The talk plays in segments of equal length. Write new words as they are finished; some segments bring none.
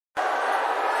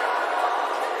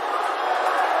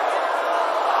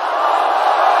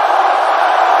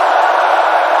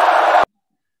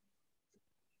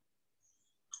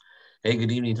Hey,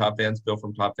 good evening, Top Fans. Bill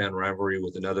from Top Fan Rivalry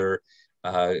with another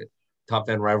uh, Top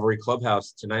Fan Rivalry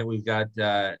Clubhouse. Tonight we've got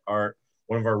our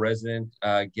one of our resident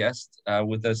guests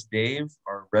with us, Dave,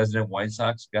 our resident White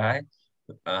Sox guy,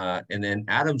 and then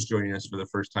Adam's joining us for the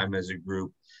first time as a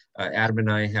group. Adam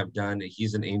and I have done.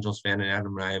 He's an Angels fan, and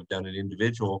Adam and I have done an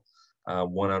individual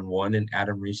one-on-one. And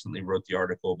Adam recently wrote the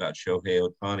article about Shohei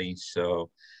Ohtani.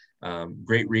 So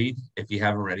great read. If you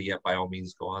haven't read it yet, by all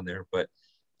means, go on there. But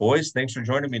boys, thanks for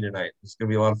joining me tonight. It's going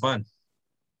to be a lot of fun.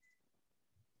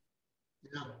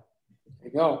 Yeah. There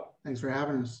you go. Thanks for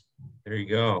having us. There you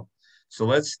go. So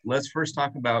let's first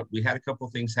talk about, we had a couple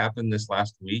of things happen this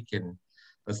last week, and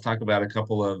let's talk about a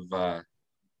couple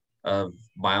of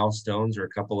milestones or a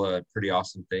couple of pretty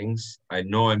awesome things. I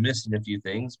know I'm missing a few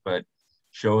things, but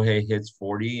Shohei hits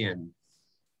 40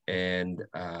 and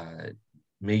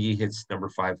Miggy hits number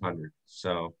 500.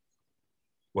 So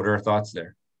what are our thoughts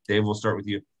there? Dave, we'll start with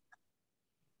you.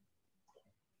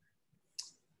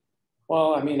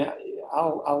 Well, I mean,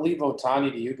 I'll leave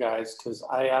Ohtani to you guys because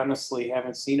I honestly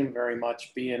haven't seen him very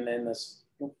much being in this,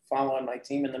 following my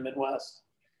team in the Midwest.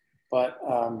 But,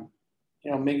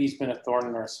 you know, Miggy's been a thorn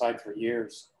in our side for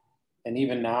years. And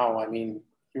even now, I mean,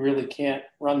 he really can't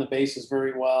run the bases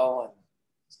very well. And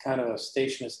he's kind of a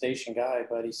station-to-station guy,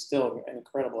 but he's still an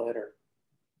incredible hitter.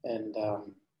 And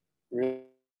really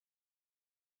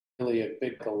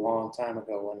a long time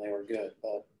ago when they were good.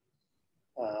 But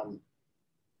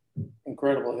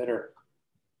incredible hitter.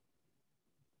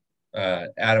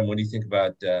 Adam, what do you think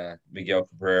about Miguel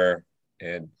Cabrera?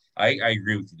 And I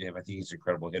agree with you, Dave. I think he's an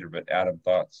incredible hitter. But Adam,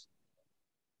 thoughts?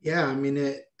 Yeah, I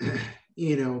mean,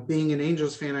 you know, being an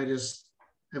Angels fan, I just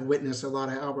have witnessed a lot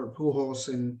of Albert Pujols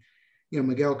and, you know,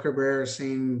 Miguel Cabrera,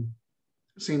 same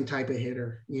type of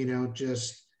hitter. You know,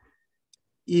 just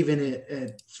even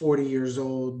at 40 years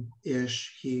old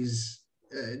ish, he's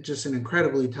just an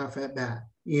incredibly tough at bat.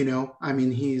 You know, I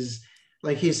mean, he's,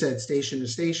 like he said, station to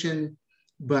station,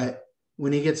 but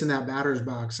when he gets in that batter's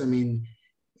box, I mean,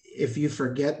 if you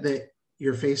forget that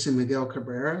you're facing Miguel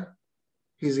Cabrera,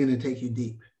 he's going to take you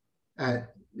deep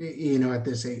at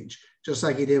this age, just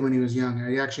like he did when he was young.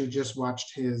 I actually just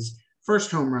watched his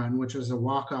first home run, which was a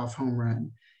walk-off home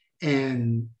run.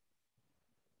 And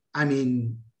I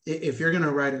mean, if you're going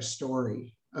to write a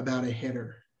story about a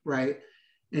hitter, right,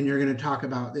 and you're going to talk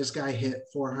about this guy hit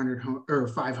 400 or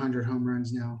 500 home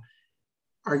runs now,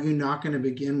 are you not going to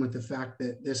begin with the fact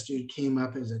that this dude came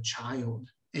up as a child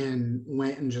and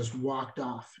went and just walked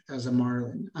off as a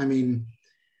Marlin? I mean,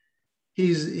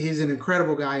 he's an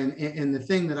incredible guy. And the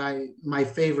thing that my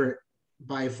favorite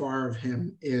by far of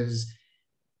him is,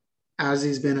 as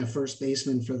he's been a first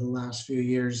baseman for the last few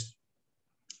years,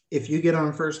 if you get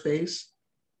on first base,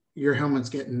 your helmet's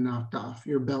getting knocked off,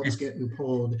 your belt's getting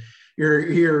pulled,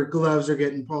 your gloves are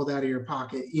getting pulled out of your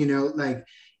pocket, you know, like,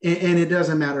 and it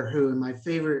doesn't matter who. And my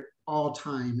favorite all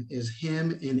time is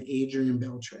him and Adrian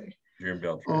Beltre.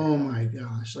 Oh my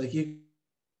gosh. Like, you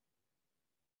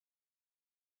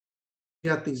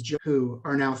got these who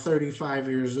are now 35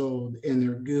 years old and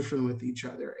they're goofing with each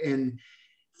other. And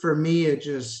for me,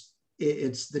 it's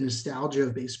the nostalgia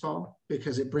of baseball,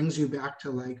 because it brings you back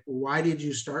to, like, why did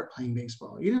you start playing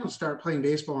baseball? You don't start playing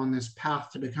baseball on this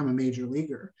path to become a major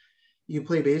leaguer. You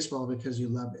play baseball because you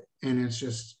love it. And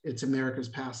it's America's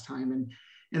pastime. And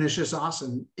it's just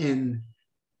awesome. And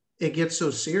it gets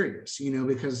so serious, you know,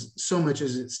 because so much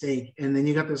is at stake. And then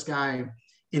you got this guy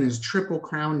in his Triple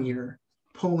Crown year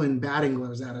pulling batting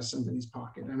gloves out of somebody's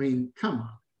pocket. I mean, come on.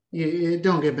 It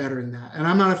don't get better than that. And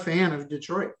I'm not a fan of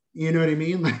Detroit. You know what I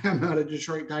mean? Like, I'm not a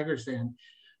Detroit Tigers fan.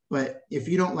 But if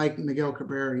you don't like Miguel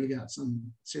Cabrera, you got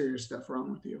some serious stuff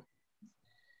wrong with you.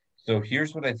 So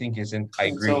here's what I think I agree with you.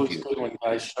 It's always good when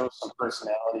guys show some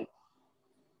personality.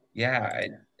 Yeah,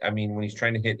 I mean, when he's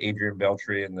trying to hit Adrian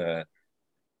Beltre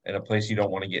in a place you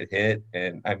don't want to get hit,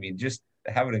 and I mean, just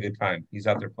having a good time. He's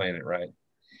out there playing it right.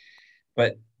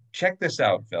 But check this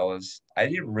out, fellas. I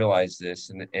didn't realize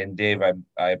this, and Dave,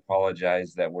 I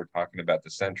apologize that we're talking about the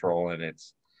Central, and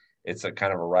it's a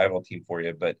kind of a rival team for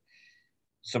you. But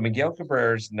so Miguel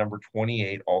Cabrera is number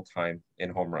 28 all time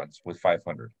in home runs with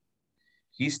 500.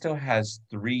 He still has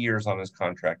 3 years on his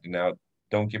contract, and now,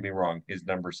 don't get me wrong, his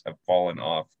numbers have fallen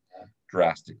off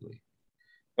drastically.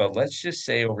 But let's just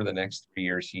say over the next 3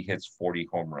 years he hits 40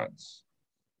 home runs.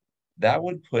 That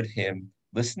would put him.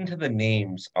 Listen to the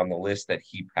names on the list that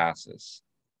he passes: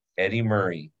 Eddie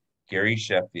Murray, Gary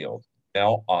Sheffield,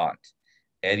 Mel Ott,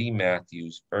 Eddie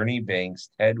Matthews, Ernie Banks,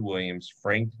 Ted Williams,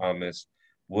 Frank Thomas,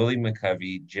 Willie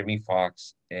McCovey, Jimmy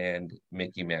Fox, and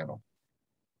Mickey Mantle,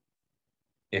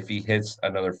 if he hits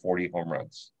another 40 home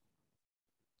runs.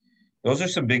 Those are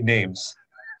some big names.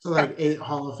 So like 8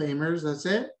 Hall of Famers. That's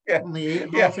it. Yeah. Only 8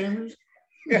 Hall Yeah. of Famers.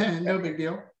 Yeah. No big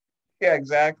deal. Yeah,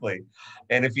 exactly.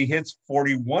 And if he hits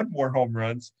 41 more home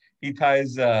runs, he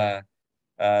ties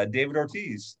David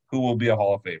Ortiz, who will be a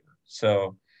Hall of Famer.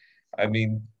 So, I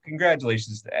mean,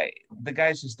 congratulations. The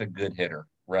guy's just a good hitter,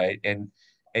 right? And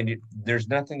there's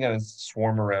nothing going to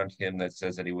swarm around him that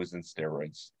says that he was on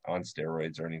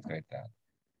steroids or anything like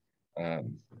that.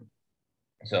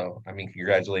 So, I mean,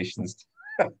 congratulations.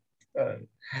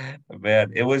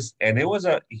 Man,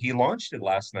 he launched it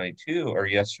last night too, or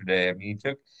yesterday. I mean,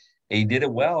 he did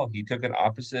it well. He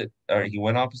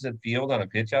went opposite field on a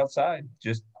pitch outside.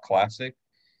 Just classic,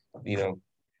 you know,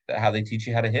 how they teach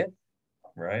you how to hit,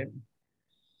 right?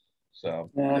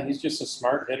 So yeah, he's just a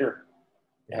smart hitter.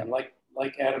 yeah. And like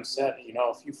Adam said,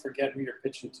 if you forget who you're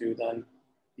pitching to, then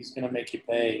he's going to make you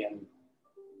pay. And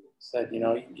said,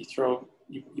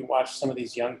 you watch some of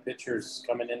these young pitchers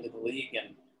coming into the league,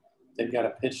 and they've got to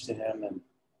pitch to him, and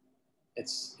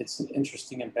it's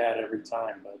interesting and bad every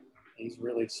time, but he's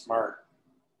really smart.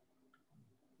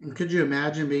 Could you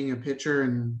imagine being a pitcher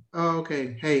and,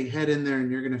 okay, hey, head in there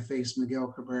and you're going to face Miguel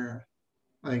Cabrera?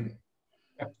 Like,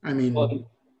 I mean, well,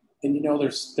 and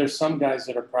there's some guys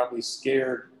that are probably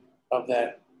scared of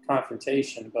that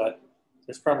confrontation, but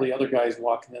there's probably other guys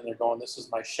walking in there going, "This is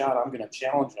my shot. I'm going to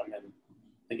challenge them," and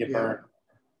they get burned.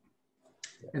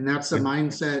 And that's the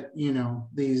mindset,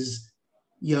 these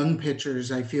young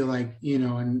pitchers, I feel like,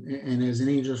 and as an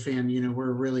Angels fan,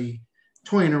 we're really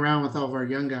toying around with all of our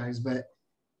young guys, but,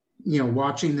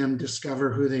 watching them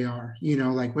discover who they are,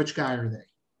 like which guy are they?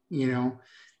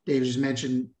 Dave just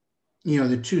mentioned,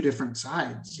 the two different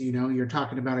sides, you're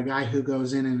talking about a guy who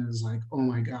goes in and is like, oh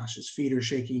my gosh, his feet are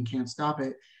shaking and can't stop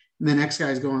it. And the next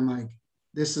guy's going like,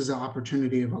 this is an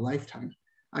opportunity of a lifetime.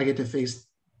 I get to face,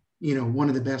 one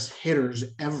of the best hitters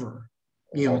ever,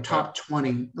 top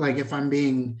 20, like if I'm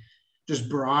being just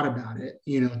broad about it,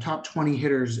 top 20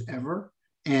 hitters ever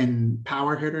and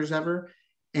power hitters ever.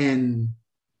 And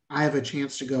I have a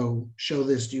chance to go show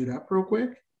this dude up real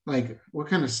quick. Like, what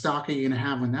kind of stock are you going to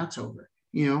have when that's over?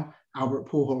 Albert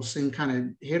Pujols, same kind of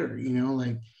hitter,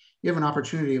 like you have an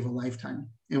opportunity of a lifetime.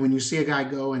 And when you see a guy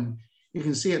go, and you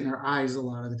can see it in their eyes a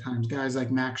lot of the times, guys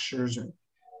like Max Scherzer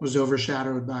was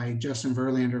overshadowed by Justin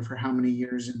Verlander for how many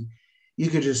years. And you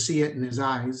could just see it in his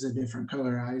eyes, the different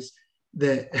color eyes,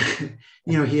 that,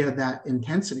 he had that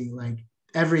intensity, like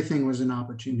everything was an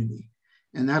opportunity.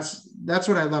 And that's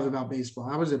what I love about baseball.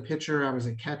 I was a pitcher, I was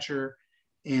a catcher.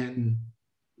 And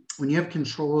when you have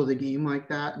control of the game like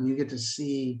that, and you get to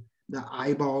see the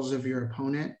eyeballs of your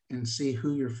opponent and see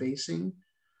who you're facing,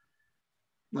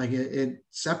 like it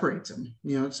separates them,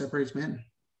 it separates men.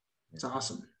 It's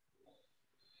awesome.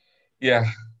 Yeah,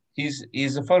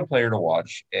 he's a fun player to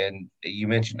watch. And you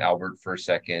mentioned Albert for a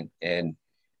second, and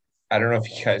I don't know if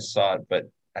you guys saw it, but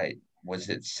was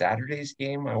it Saturday's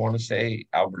game? I want to say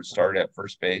Albert started at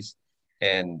first base,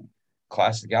 and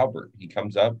classic Albert. He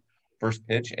comes up, first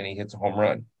pitch, and he hits a home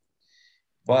run.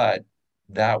 But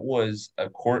that was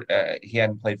he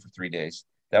hadn't played for 3 days.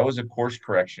 That was a course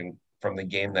correction from the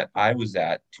game that I was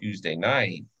at Tuesday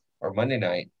night or Monday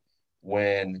night,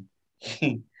 when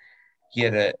he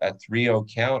had a 3-0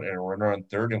 count and a runner on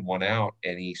third and 1 out,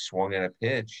 and he swung at a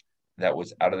pitch that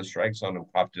was out of the strike zone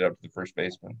and popped it up to the first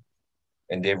baseman.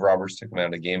 And Dave Roberts took him out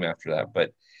of the game after that.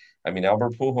 But I mean,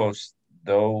 Albert Pujols,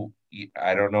 though,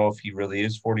 I don't know if he really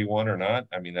is 41 or not.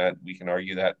 I mean, that we can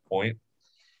argue that point,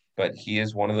 but he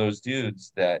is one of those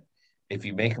dudes that if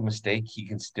you make a mistake, he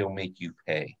can still make you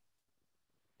pay.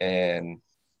 And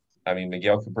I mean,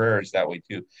 Miguel Cabrera is that way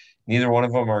too. Neither one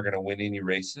of them are going to win any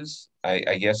races.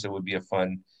 I guess it would be a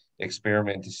fun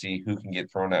experiment to see who can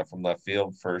get thrown out from left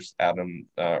field first, Albert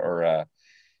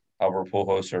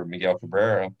Pujols or Miguel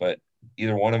Cabrera. But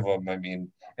either one of them, I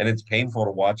mean, and it's painful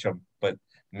to watch them, but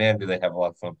man, do they have a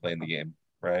lot of fun playing the game,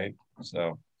 right?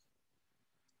 So,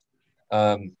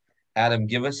 Adam,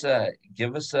 give us a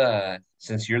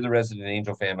since you're the resident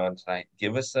Angel fan on tonight,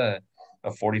 give us a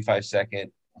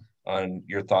 45-second on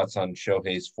your thoughts on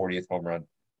Shohei's 40th home run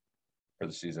for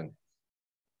the season.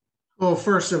 Well,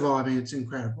 first of all, I mean, it's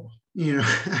incredible.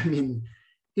 I mean,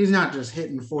 he's not just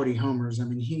hitting 40 homers. I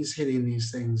mean, he's hitting these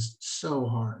things so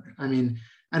hard. I mean,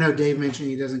 I know Dave mentioned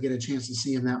he doesn't get a chance to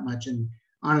see him that much. And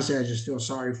honestly, I just feel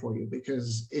sorry for you,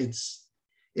 because it's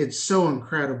so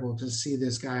incredible to see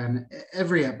this guy on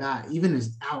every at bat, even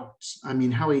his outs. I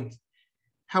mean, how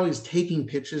he's taking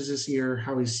pitches this year,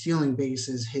 how he's stealing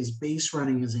bases, his base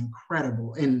running is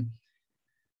incredible. And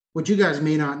what you guys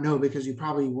may not know, because you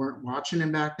probably weren't watching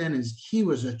him back then, is he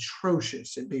was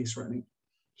atrocious at base running.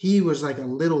 He was like a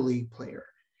little league player.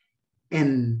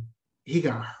 And he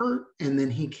got hurt, and then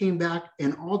he came back,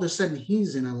 and all of a sudden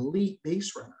he's an elite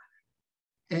base runner.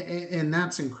 And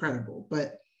that's incredible.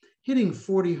 But hitting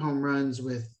 40 home runs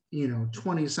with,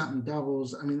 20 something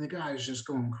doubles, I mean, the guy is just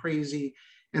going crazy.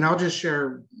 And I'll just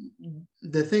share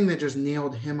the thing that just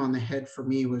nailed him on the head for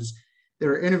me was they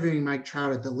were interviewing Mike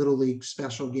Trout at the Little League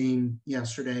special game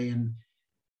yesterday. And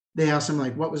they asked him,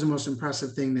 like, what was the most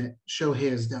impressive thing that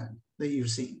Shohei has done that you've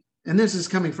seen? And this is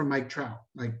coming from Mike Trout,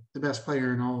 like the best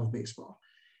player in all of baseball.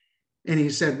 And he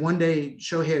said one day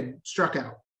Shohei had struck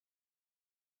out.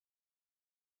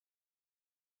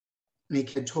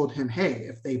 Nick had told him, hey,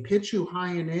 if they pitch you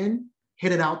high and in,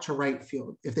 hit it out to right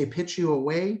field. If they pitch you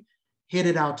away, hit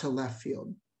it out to left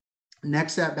field.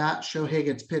 Next at bat, Shohei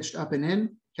gets pitched up and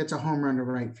in, hits a home run to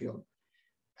right field.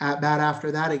 At bat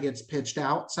after that, it gets pitched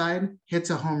outside, hits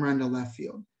a home run to left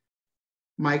field.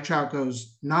 Mike Trout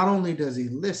goes, not only does he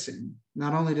listen,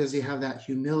 not only does he have that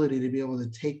humility to be able to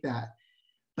take that,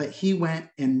 but he went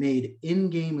and made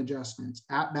in-game adjustments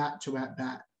at bat to at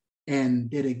bat and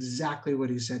did exactly what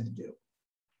he said to do.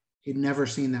 He'd never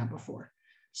seen that before.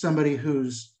 Somebody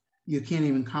who's, you can't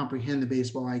even comprehend the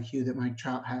baseball IQ that Mike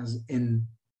Trout has, and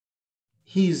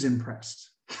he's impressed.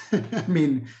 I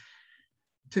mean,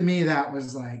 to me, that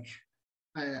was like,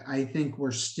 I think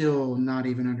we're still not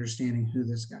even understanding who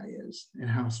this guy is and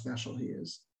how special he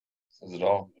is. Says it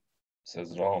all.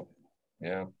 Says it all.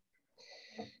 Yeah.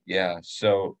 Yeah.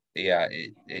 So yeah,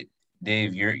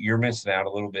 Dave, you're missing out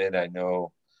a little bit. I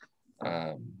know.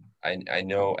 I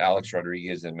know Alex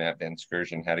Rodriguez and Matt Van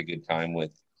Scourgen had a good time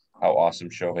with how awesome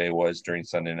Shohei was during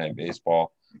Sunday Night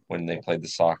Baseball when they played the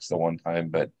Sox the one time.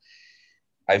 But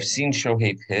I've seen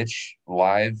Shohei pitch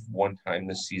live one time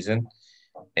this season,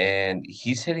 and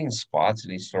he's hitting spots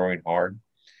and he's throwing hard.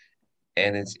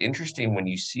 And it's interesting when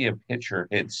you see a pitcher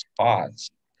hit spots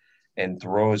and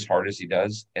throw as hard as he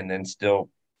does, and then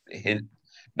still hit,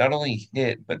 not only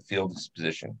hit, but field his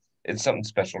position. It's something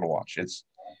special to watch.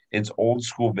 It's old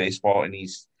school baseball, and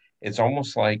it's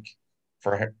almost like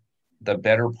for the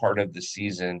better part of the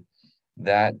season,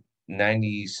 that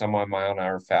 90 some odd mile an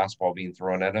hour fastball being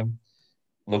thrown at him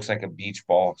looks like a beach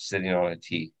ball sitting on a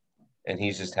tee, and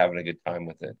he's just having a good time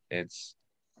with it. It's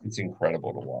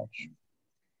incredible to watch.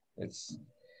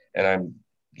 And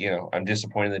I'm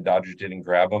disappointed the Dodgers didn't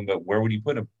grab him, but where would you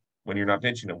put him when you're not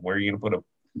pitching him? Where are you going to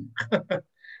put him?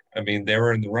 I mean, they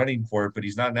were in the running for it, but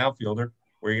he's not an outfielder.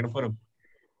 Where are you going to put him?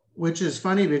 Which is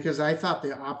funny because I thought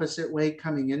the opposite way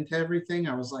coming into everything.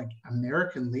 I was like,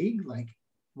 American League? Like,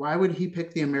 why would he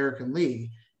pick the American League?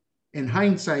 In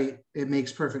hindsight, it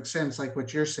makes perfect sense, like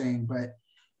what you're saying. But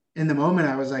in the moment,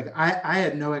 I was like, I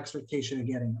had no expectation of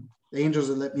getting him. The Angels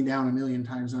had let me down a million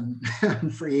times on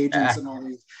free agents and all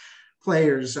these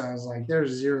players. So I was like,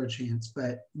 there's zero chance.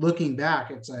 But looking back,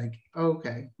 it's like,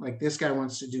 okay, like this guy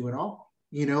wants to do it all,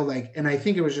 and I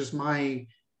think it was just my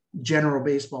general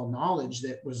baseball knowledge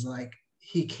that was like,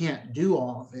 he can't do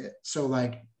all of it. So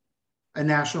like a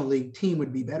National League team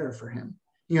would be better for him.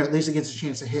 At least he gets a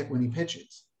chance to hit when he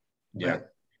pitches. Yeah.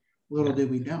 But little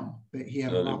did we know that he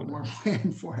had a lot more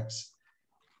planned for us.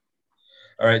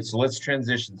 All right, so let's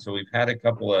transition. So we've had a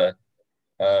couple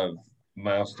of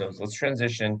milestones. Let's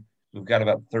transition. We've got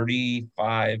about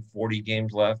 35, 40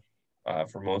 games left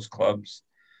for most clubs,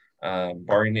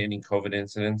 barring any COVID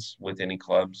incidents with any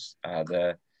clubs.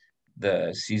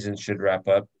 The season should wrap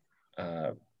up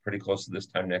pretty close to this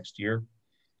time next year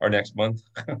or next month.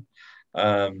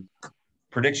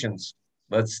 Predictions.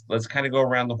 Let's kind of go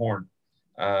around the horn,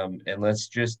 and let's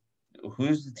just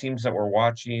who's the teams that we're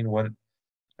watching.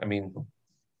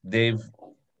 Dave,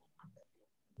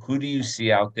 who do you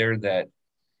see out there that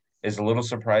is a little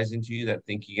surprising to you that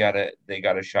think they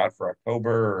got a shot for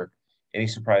October, or any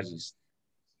surprises?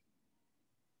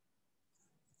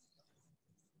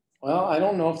 Well, I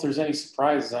don't know if there's any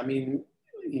surprises. I mean,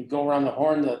 you go around the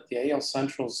horn, the AL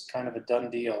Central is kind of a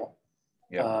done deal.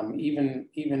 Yeah. Even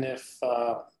if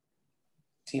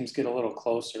teams get a little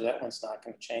closer, that one's not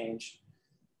going to change.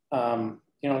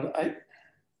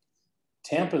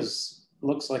 Tampa's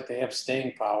looks like they have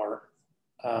staying power.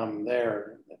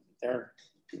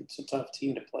 It's a tough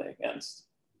team to play against.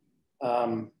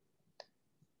 I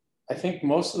think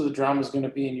most of the drama is going to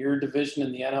be in your division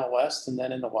in the NL West and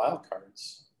then in the wild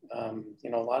cards. A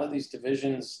lot of these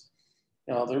divisions,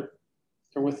 they're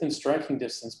within striking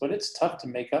distance, but it's tough to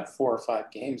make up 4 or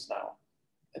 5 games now.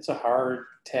 It's a hard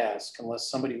task unless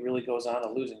somebody really goes on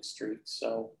a losing streak.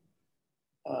 So,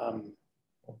 I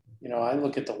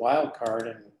look at the wild card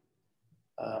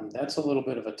and that's a little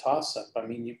bit of a toss-up. I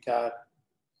mean, you've got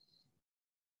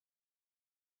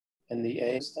in the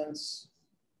A instance,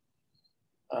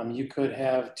 You could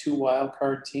have 2 wild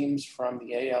card teams from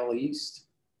the AL East.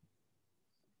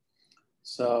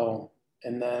 So,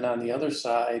 and then on the other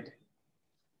side,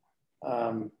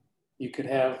 you could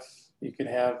have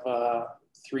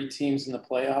 3 teams in the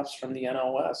playoffs from the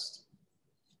NL West.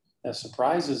 The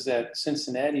surprise is that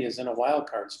Cincinnati is in a wild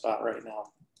card spot right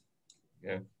now.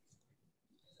 Yeah.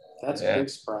 That's a big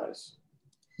surprise.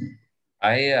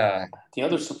 The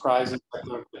other surprise is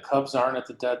that the Cubs aren't at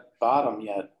the dead bottom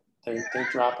yet. They're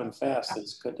dropping fast.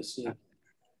 It's good to see.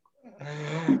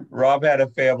 Rob had a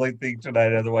family thing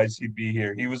tonight, otherwise he'd be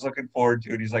here. He was looking forward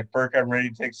to it. He's like, Burke, I'm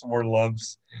ready to take some more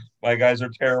lumps. My guys are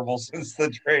terrible since the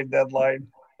trade deadline.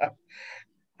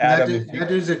 Adam, that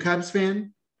dude's a Cubs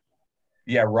fan?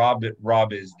 Yeah, Rob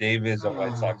is. Dave is a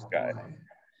White Sox guy.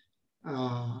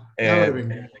 That would have been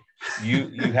good. You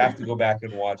have to go back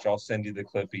and watch. I'll send you the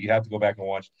clip, but you have to go back and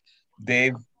watch.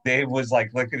 Dave was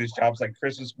like licking his chops like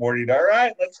Christmas morning. All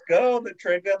right, let's go. The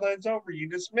trade deadline's over. You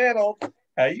dismantled.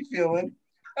 How you feeling?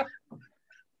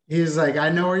 He's like, I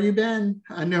know where you've been.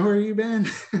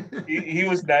 he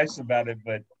was nice about it,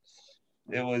 but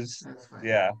it was,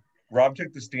 yeah. Rob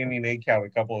took the standing 8 count a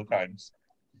couple of times.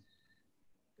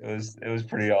 It was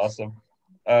pretty awesome.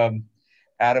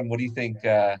 Adam, what do you think?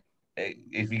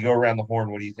 If you go around the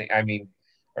horn, what do you think? I mean,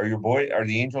 are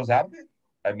the Angels out of it?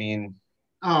 I mean,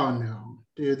 oh no,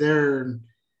 dude,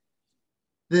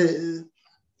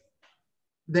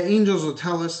 the Angels will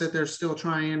tell us that they're still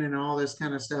trying and all this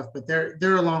kind of stuff, but they're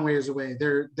a long ways away.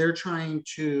 They're trying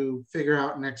to figure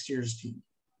out next year's team.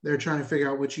 They're trying to figure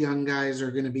out which young guys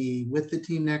are going to be with the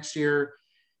team next year.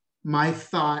 My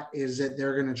thought is that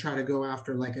they're going to try to go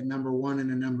after like a number 1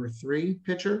 and a number 3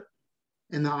 pitcher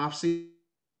in the offseason.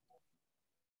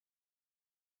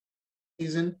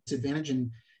 Advantage,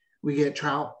 and we get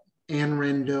Trout and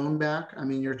Rendon back. I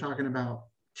mean, you're talking about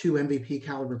 2 MVP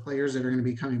caliber players that are going to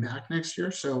be coming back next year.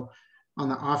 So on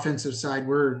the offensive side,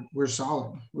 we're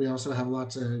solid. We also have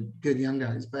lots of good young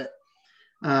guys, but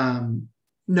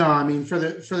no, I mean, for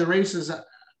the races,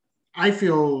 I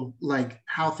feel like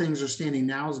how things are standing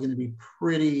now is going to be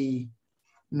pretty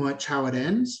much how it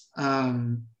ends. I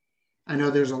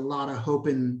know there's a lot of hope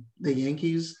in the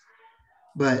Yankees,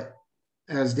 but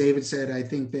as David said, I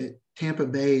think that Tampa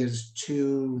Bay is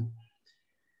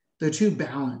they're too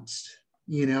balanced.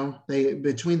 You know,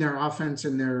 between their offense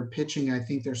and their pitching, I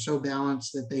think they're so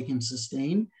balanced that they can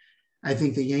sustain. I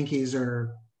think the Yankees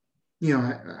are, you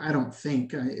know, I don't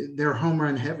think they're home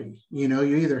run heavy. You know,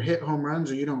 you either hit home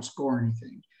runs or you don't score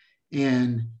anything.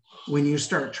 And when you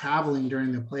start traveling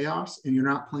during the playoffs and you're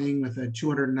not playing with a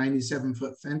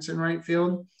 297-foot fence in right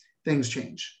field, things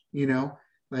change. You know,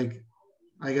 like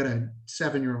I got a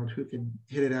 7-year-old who could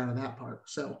hit it out of that park.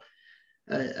 So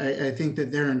I think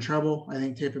that they're in trouble. I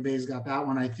think Tampa Bay's got that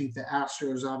one. I think the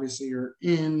Astros obviously are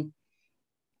in.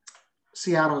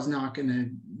 Seattle's not going to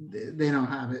 – they don't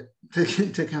have it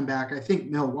to come back. I think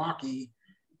Milwaukee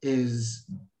is,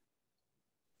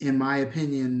 in my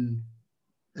opinion,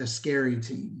 a scary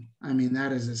team. I mean,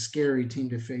 that is a scary team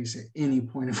to face at any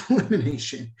point of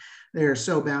elimination. They are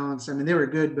so balanced. I mean, they were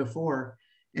good before,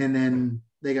 and then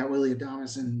they got Willie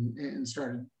Adames and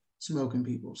started smoking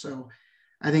people. So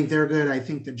I think they're good. I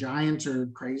think the Giants are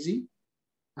crazy.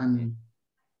 I'm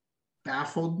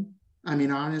baffled. I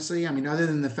mean, honestly, other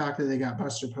than the fact that they got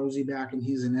Buster Posey back and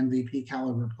he's an MVP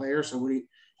caliber player. So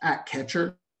at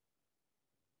catcher?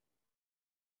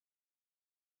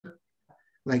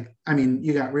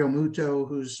 You got Real Muto,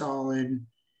 who's solid.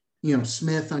 You know,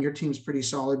 Smith on your team's pretty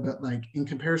solid, but like in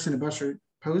comparison to Buster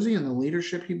Posey and the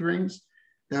leadership he brings,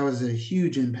 that was a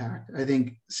huge impact. I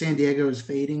think San Diego is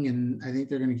fading, and I think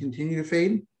they're going to continue to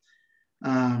fade.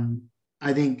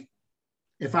 I think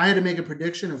if I had to make a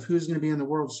prediction of who's going to be in the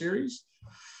World Series,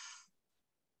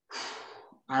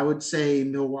 I would say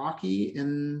Milwaukee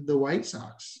and the White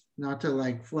Sox. Not to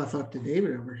like fluff up to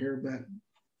David over here, but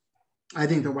I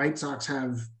think the White Sox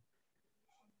have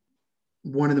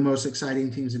one of the most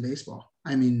exciting teams in baseball.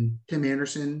 I mean, Tim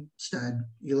Anderson, stud.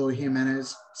 Eloy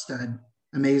Jimenez, stud.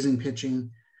 Amazing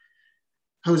pitching.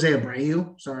 Jose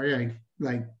Abreu, sorry,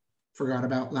 I forgot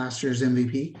about last year's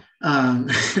MVP.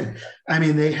 I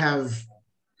mean, they have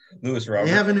Lewis Robert.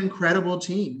 They have an incredible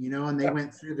team, you know, and they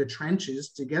went through the trenches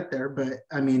to get there. But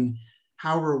I mean,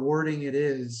 how rewarding it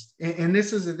is. And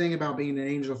this is the thing about being an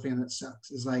Angel fan that sucks,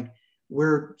 is like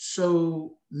we're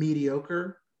so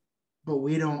mediocre, but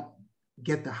we don't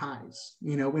get the highs.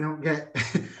 You know, we don't get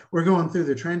we're going through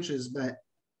the trenches, but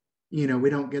you know, we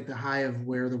don't get the high of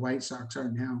where the White Sox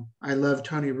are now. I love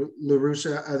Tony La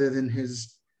Russa, other than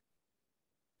his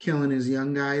killing his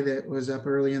young guy that was up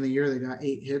early in the year. They got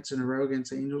 8 hits in a row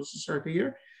against the Angels to start the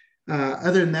year.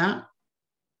 Other than that,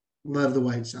 love the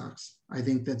White Sox. I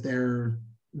think that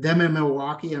them in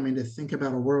Milwaukee, I mean, to think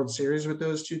about a World Series with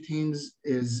those two teams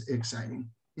is exciting,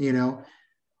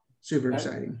 super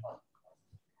exciting.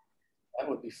 That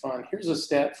would be fun. Here's a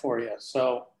stat for you.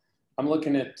 So I'm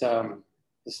looking at the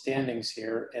standings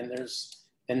here, and there's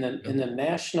in the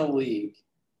National League,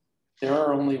 there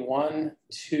are only 1,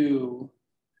 2,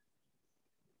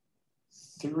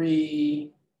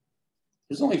 3.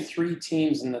 There's only 3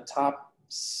 teams in the top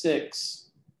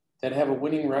 6 that have a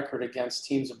winning record against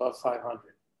teams above 500.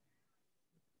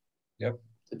 Yep.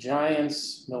 The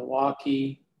Giants,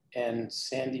 Milwaukee, and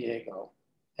San Diego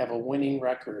have a winning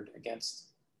record against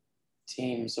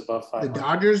teams above 500. The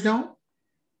Dodgers don't?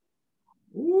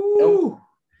 Ooh. Nope.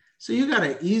 So you got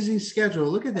an easy schedule.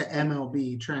 Look at the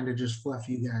MLB trying to just fluff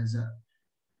you guys up.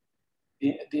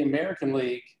 The American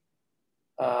League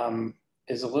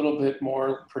is a little bit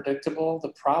more predictable.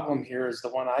 The problem here is the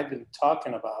one I've been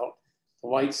talking about. The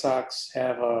White Sox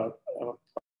have a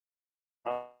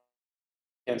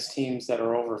against teams that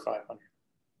are over 500.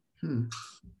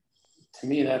 To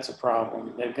me, that's a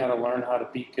problem. They've got to learn how to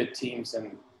beat good teams.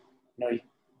 And,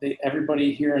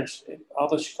 everybody here, in all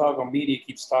the Chicago media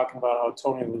keeps talking about how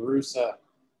Tony La Russa,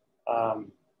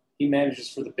 he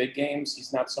manages for the big games.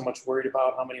 He's not so much worried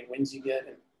about how many wins you get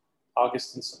in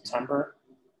August and September.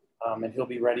 And he'll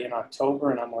be ready in October.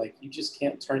 And I'm like, you just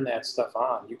can't turn that stuff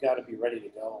on. You got to be ready to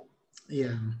go.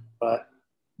 Yeah. But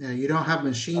yeah, you don't have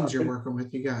machines you're working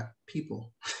with. You got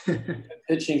people.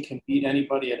 Pitching can beat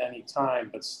anybody at any time,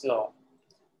 but still.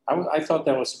 I thought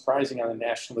that was surprising on the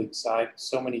National League side.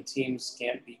 So many teams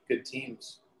can't beat good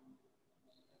teams.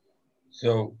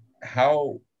 So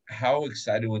how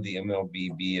excited would the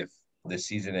MLB be if the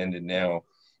season ended now?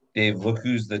 Dave, look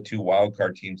who's the 2 wild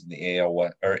card teams in the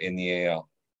AL or in the AL.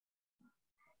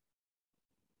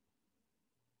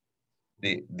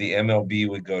 The MLB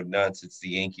would go nuts. It's the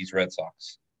Yankees, Red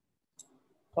Sox.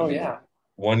 Oh, yeah.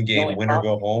 One game, win or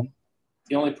go home.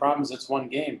 The only problem is it's one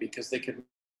game because they could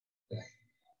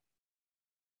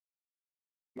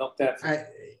milk that.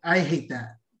 I hate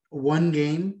that. One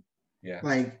game. Yeah.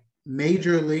 Like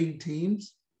major league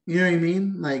teams. You know what I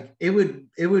mean? Like it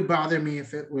would bother me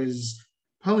if it was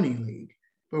Pony League.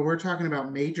 But we're talking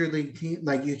about major league team.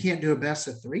 Like you can't do a best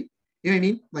of 3. You know what I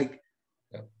mean? Like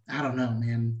I don't know,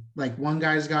 man. Like one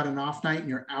guy's got an off night and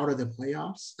you're out of the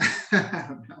playoffs. I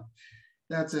don't know.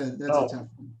 That's a tough one.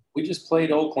 We just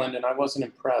played Oakland and I wasn't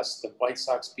impressed. The White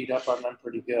Sox beat up on them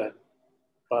pretty good.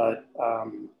 But,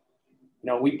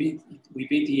 we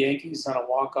beat the Yankees on a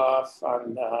walk-off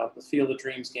on the Field of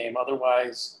Dreams game.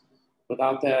 Otherwise,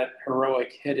 without that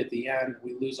heroic hit at the end,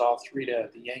 we lose all 3 to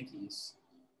the Yankees.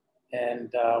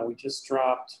 And we just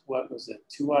dropped,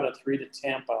 2 out of 3 to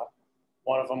Tampa.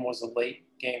 One of them was a late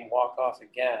game walk-off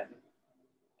again,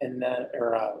 and then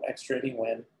extra inning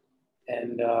win.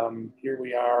 And here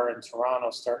we are in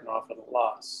Toronto starting off with a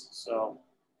loss. So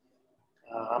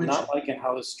I'm not liking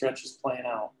how this stretch is playing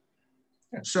out.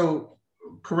 So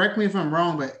correct me if I'm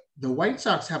wrong, but the White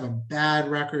Sox have a bad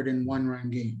record in 1-run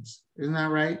games. Isn't that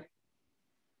right?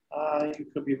 You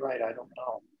could be right. I don't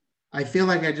know. I feel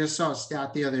like I just saw a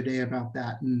stat the other day about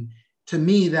that. And to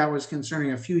me, that was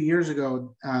concerning. A few years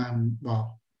ago,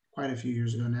 quite a few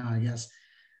years ago now, I guess,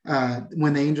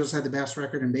 when the Angels had the best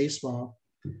record in baseball,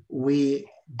 we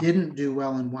didn't do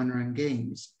well in 1-run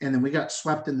games. And then we got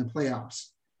swept in the playoffs,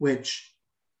 which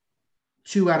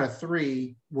 2 out of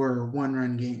 3 were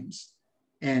 1-run games.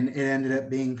 And it ended up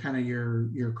being kind of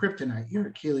your kryptonite, your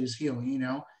Achilles heel,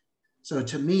 So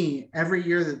to me, every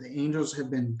year that the Angels have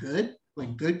been good,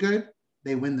 like good,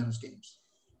 they win those games.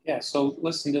 Yeah, so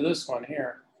listen to this one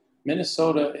here.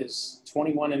 Minnesota is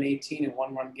 21-18 in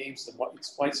 1-run games. The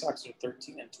White Sox are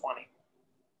 13-20.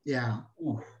 Yeah.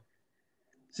 Ooh.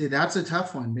 See, that's a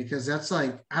tough one because that's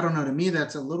like, I don't know, to me,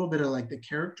 that's a little bit of like the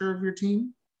character of your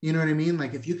team. You know what I mean?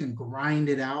 Like if you can grind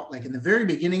it out, like in the very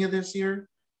beginning of this year,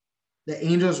 the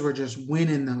Angels were just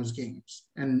winning those games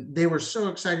and they were so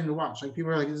exciting to watch. Like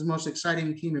people are like, this is the most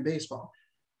exciting team in baseball.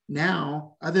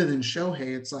 Now, other than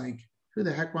Shohei, it's like, who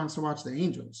the heck wants to watch the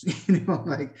Angels?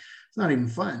 Like it's not even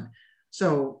fun.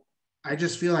 So I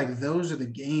just feel like those are the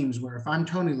games where if I'm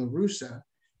Tony La Russa,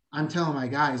 I'm telling my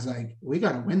guys, like, we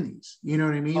got to win these. You know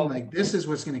what I mean? Like, this is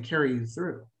what's going to carry you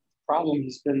through. Problem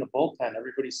has been the bullpen.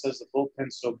 Everybody says the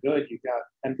bullpen's so good. You got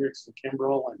Hendricks and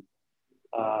Kimbrel and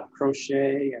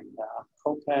Crochet and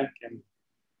Kopech. And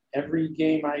every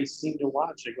game I seem to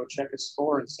watch, I go check a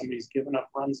score and somebody's giving up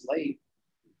runs late.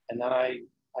 And then I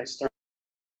start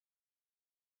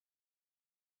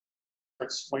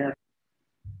swearing.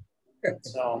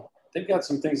 So they've got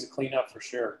some things to clean up for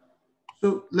sure.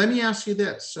 So let me ask you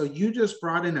this. So you just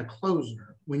brought in a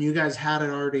closer when you guys had it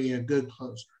already a good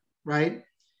closer, right?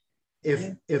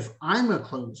 If I'm a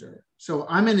closer, so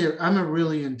I'm a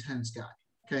really intense guy.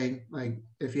 Okay. Like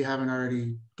if you haven't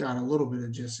already got a little bit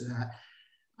of gist of that,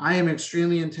 I am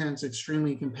extremely intense,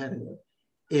 extremely competitive.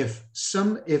 If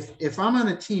I'm on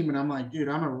a team and I'm like, dude,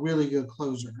 I'm a really good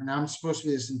closer and I'm supposed to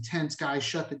be this intense guy,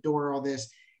 shut the door, all this,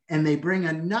 and they bring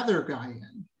another guy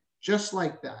in just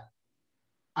like that,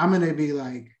 I'm going to be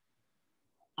like,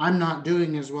 I'm not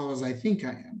doing as well as I think I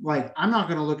am. Like, I'm not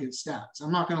going to look at stats.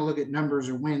 I'm not going to look at numbers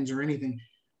or wins or anything.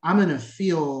 I'm going to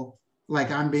feel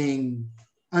like I'm being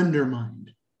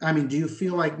undermined. I mean, do you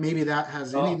feel like maybe that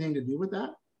has anything to do with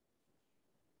that?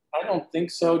 I don't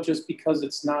think so, just because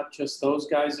it's not just those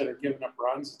guys that are giving up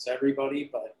runs, it's everybody.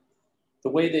 But the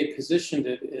way they positioned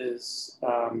it is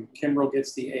Kimbrel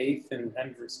gets the 8th and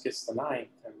Hendricks gets the 9th.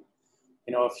 And,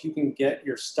 you know, if you can get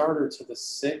your starter to the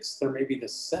 6th or maybe the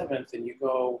 7th and you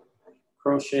go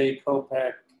Crochet,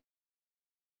 Kopech,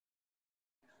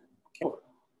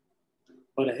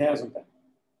 but it hasn't been.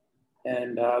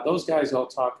 And those guys all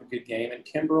talk a good game. And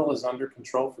Kimbrel is under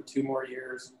control for 2 more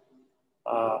years.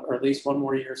 Or at least 1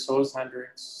 more year, so is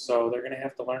Hendricks. So they're going to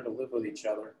have to learn to live with each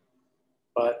other.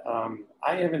 But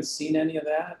I haven't seen any of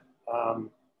that.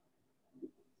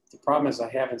 The problem is I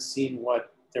haven't seen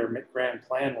what their grand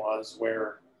plan was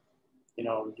where, you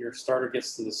know, your starter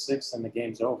gets to the 6th and the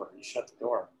game's over. You shut the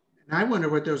door. And I wonder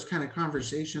what those kind of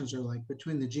conversations are like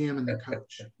between the GM and the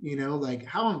coach. You know, like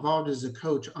how involved is the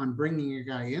coach on bringing a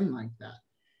guy in like that?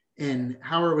 And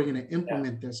how are we going to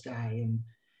implement this guy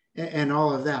and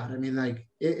all of that? I mean, like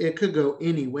it could go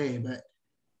any way, but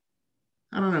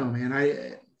I don't know,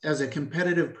 man. As a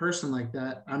competitive person like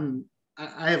that,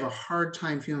 I have a hard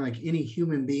time feeling like any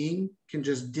human being can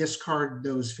just discard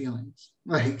those feelings.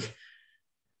 Like,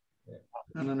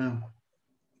 I don't know.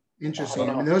 Interesting.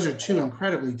 I mean, those are 2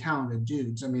 incredibly talented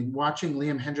dudes. I mean, watching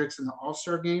Liam Hendricks in the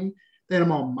All-Star game, they had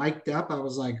him all mic'd up. I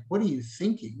was like, what are you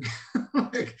thinking?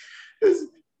 Like,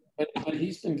 but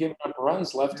he's been giving up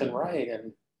runs left and right.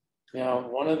 And, you know,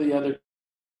 one of the other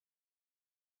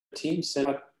teams said,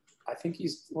 I think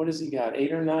what has he got?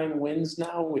 8 or 9 wins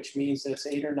now, which means that's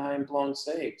 8 or 9 blown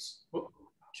saves.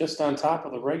 Just on top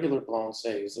of the regular blown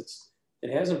saves.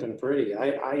 It hasn't been pretty.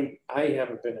 I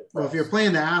haven't been impressed. Well, if you're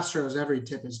playing the Astros, every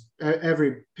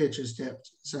pitch is tipped.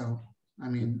 So, I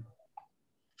mean.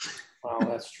 Well,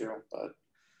 that's true, but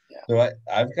yeah. So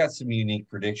I've got some unique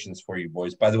predictions for you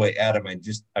boys. By the way, Adam,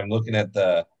 I'm looking at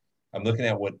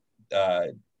what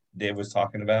Dave was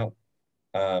talking about.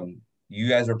 You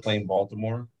guys are playing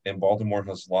Baltimore, and Baltimore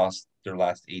has lost their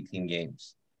last 18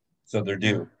 games, so they're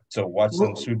due. So watch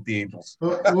them sweep the Angels.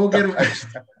 We'll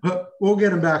get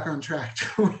them back on track.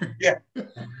 Yeah.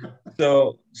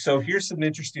 So here's some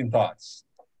interesting thoughts.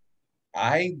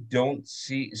 I don't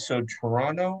see. So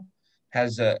Toronto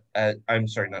has I'm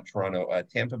sorry, not Toronto.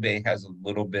 Tampa Bay has a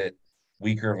little bit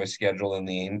weaker of a schedule than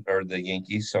the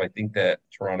Yankees, so I think that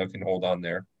Toronto can hold on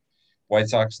there. White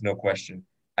Sox, no question.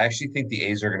 I actually think the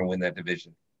A's are going to win that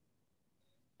division.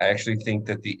 I actually think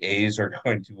that the A's are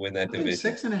going to win that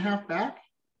division. 6.5 back?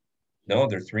 No,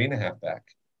 they're 3.5 back.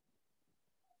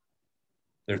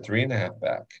 They're 3.5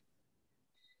 back.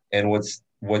 And what's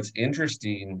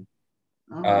interesting,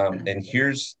 okay. and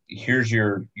here's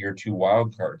your 2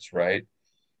 wild cards, right?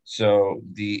 So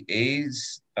the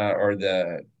A's or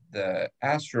the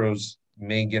Astros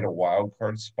may get a wild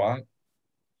card spot,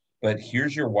 but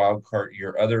here's your wild card,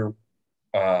 your other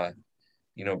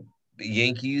the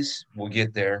Yankees will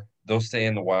get there. They'll stay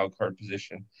in the wild card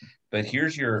position. But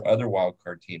here's your other wild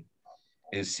card team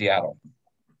is Seattle.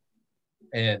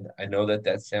 And I know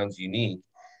that sounds unique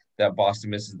that Boston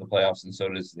misses the playoffs and so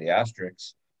does the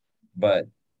Asterix. But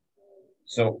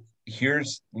so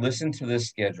listen to this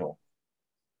schedule.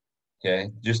 Okay.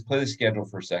 Just play the schedule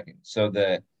for a second. So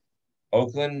the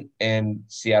Oakland and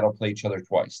Seattle play each other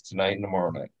twice, tonight and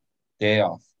tomorrow night. Day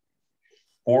off.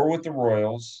 4 with the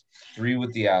Royals, 3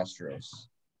 with the Astros.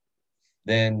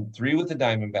 Then 3 with the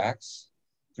Diamondbacks,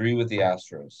 3 with the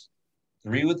Astros.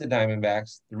 3 with the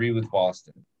Diamondbacks, 3 with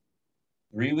Boston.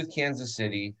 3 with Kansas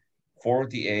City, 4 with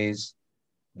the A's,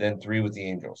 then 3 with the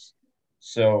Angels.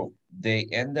 So they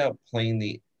end up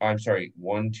playing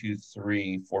 1, 2,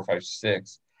 3, 4, 5,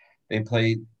 6. They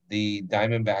play the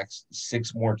Diamondbacks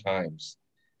 6 more times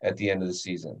at the end of the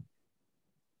season.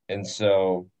 And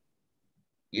so,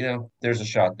 there's a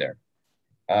shot there.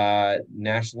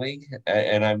 National League,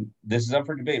 and this is up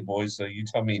for debate, boys. So you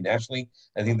tell me. National League,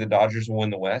 I think the Dodgers will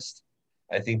win the West.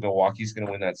 I think Milwaukee's going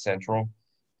to win that Central.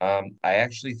 I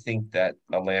actually think that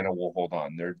Atlanta will hold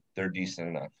on. They're decent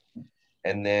enough.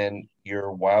 And then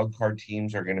your wild card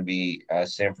teams are going to be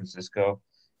San Francisco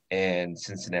and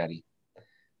Cincinnati.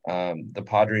 The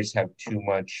Padres have too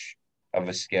much of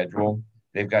a schedule.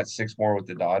 They've got 6 more with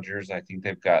the Dodgers. I think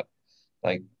they've got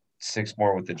like 6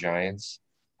 more with the Giants.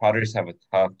 Padres have a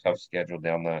tough schedule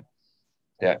down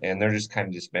and they're just kind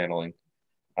of dismantling.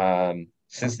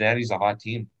 Cincinnati's a hot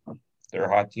team. They're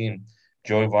a hot team.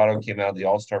 Joey Votto came out of the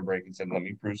All-Star break and said, "Let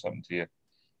me prove something to you.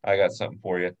 I got something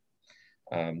for you.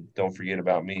 Don't forget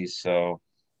about me." So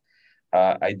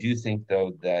I do think,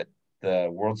 though, that the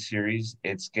World Series,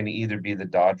 it's going to either be the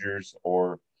Dodgers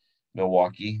or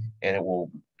Milwaukee, and it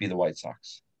will be the White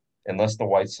Sox. Unless the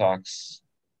White Sox,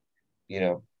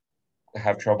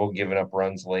 have trouble giving up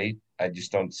runs late, I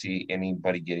just don't see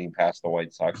anybody getting past the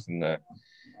White Sox.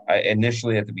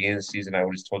 Initially at the beginning of the season, I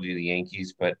would have told you the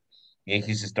Yankees, but the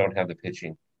Yankees just don't have the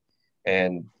pitching.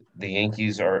 And the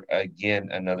Yankees are, again,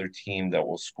 another team that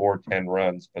will score 10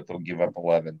 runs, but they'll give up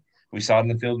 11. We saw it in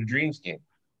the Field of Dreams game,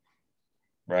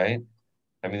 right?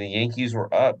 I mean, the Yankees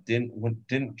were up. Didn't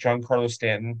Giancarlo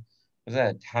Stanton, was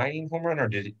that a tying home run, or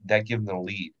did that give them the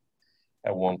lead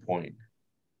at one point?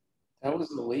 That was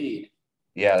the lead.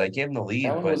 Yeah, they gave them the lead.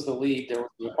 That one was the lead. There was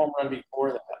a home run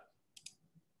before that.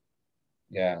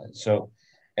 Yeah. So,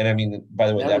 and I mean, by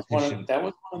the way, that was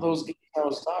one of those games I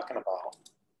was talking about.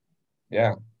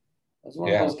 Yeah. That was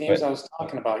one of those games I was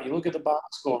talking about. You look at the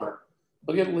box score.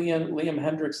 Look at Liam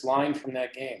Hendriks' line from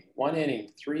that game. 1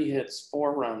 inning, 3 hits,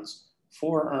 4 runs,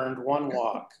 4 earned, 1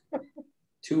 walk,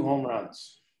 2 home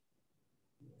runs.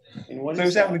 I mean, so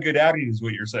he's having a good outing, is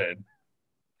what you're saying.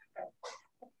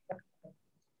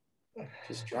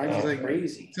 Just drives me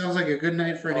crazy. Sounds like a good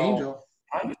night for an Angel.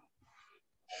 I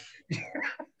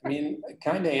mean, it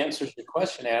kind of answers your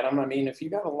question, Adam. I mean, if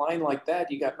you got a line like that,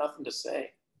 you got nothing to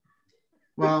say.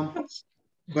 Well,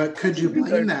 but could you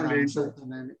blame that on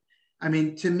something? I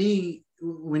mean, to me,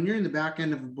 when you're in the back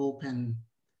end of a bullpen,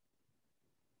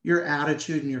 your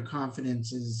attitude and your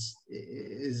confidence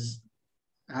is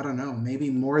I don't know, maybe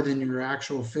more than your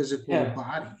actual physical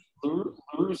body.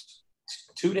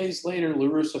 2 days later, La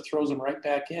Russa throws him right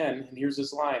back in, and here's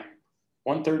his line.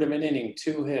 1/3 of an inning,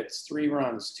 2 hits, 3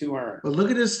 runs, 2 earned. But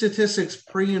look at his statistics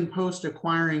pre and post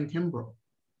acquiring Kimbrel.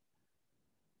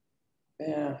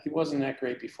 Yeah, he wasn't that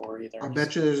great before either. I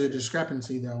bet you there's a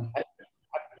discrepancy, though.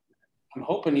 I'm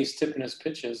hoping he's tipping his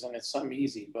pitches and it's something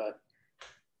easy, but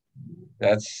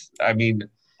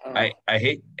I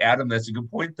hate Adam. That's a good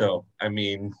point, though. I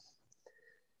mean,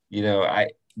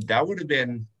 that would have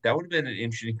been an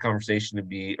interesting conversation to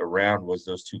be around, was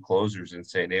those 2 closers and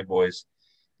saying, "Hey, boys,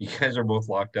 you guys are both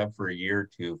locked up for a year or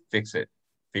 2. Fix it,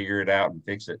 figure it out, and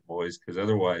fix it, boys, because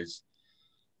otherwise,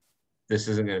 this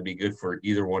isn't going to be good for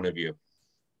either one of you."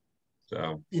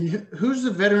 So, and who's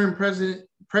the veteran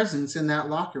presence in that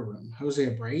locker room? Jose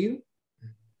Abreu?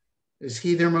 Is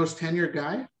he their most tenured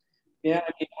guy? Yeah,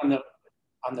 I mean,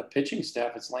 on the pitching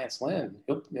staff, it's Lance Lynn.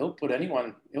 He'll get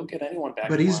anyone back.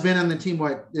 But he's been on the team,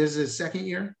 this is his 2nd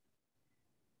year?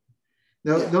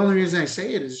 The only reason I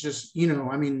say it is just,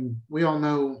 I mean, we all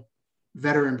know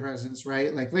veteran presence,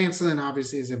 right? Like Lance Lynn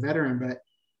obviously is a veteran, but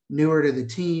newer to the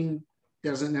team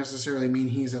doesn't necessarily mean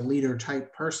he's a leader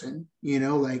type person.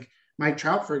 Like Mike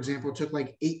Trout, for example, took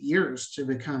like 8 years to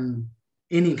become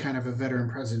any kind of a veteran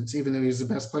presence, even though he was the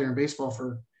best player in baseball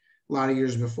for a lot of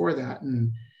years before that.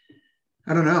 And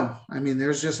I don't know. I mean,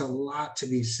 there's just a lot to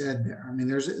be said there. I mean,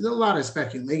 there's a lot of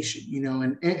speculation,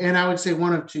 and I would say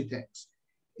one of 2 things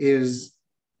is,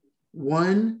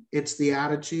 one, it's the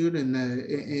attitude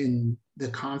and the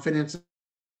confidence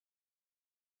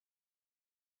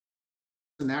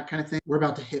and that kind of thing. We're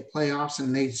about to hit playoffs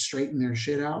and they straighten their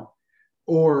shit out.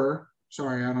 Or,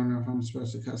 sorry, I don't know if I'm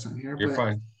supposed to cuss on here. You're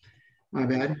fine. My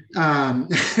bad.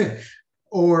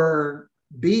 Or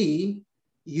B,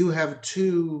 you have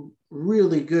 2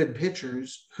 really good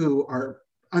pitchers who are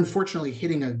unfortunately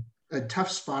hitting a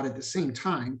tough spot at the same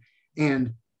time,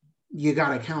 and you got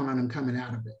to count on them coming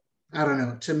out of it. I don't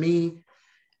know. To me,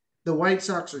 the White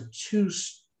Sox are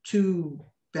too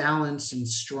balanced and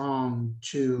strong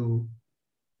to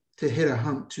hit a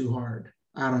hump too hard.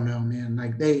 I don't know, man.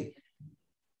 Like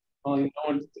well,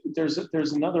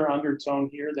 there's another undertone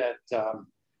here that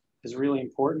is really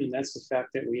important, and that's the fact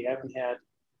that we haven't had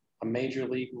a major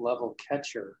league level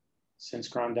catcher since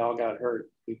Grandal got hurt.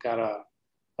 We've got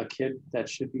a kid that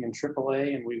should be in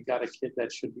AAA, and we've got a kid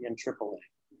that should be in AAA.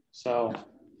 So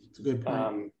it's a good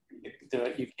point.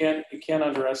 You can't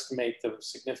underestimate the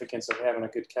significance of having a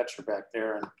good catcher back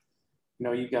there. And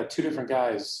you've got 2 different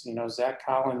guys. Zach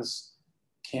Collins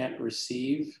can't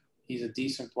receive. He's a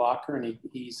decent blocker, and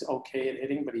he's okay at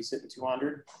hitting, but he's hitting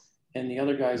 200. And the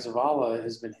other guy, Zavala,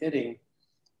 has been hitting.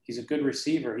 He's a good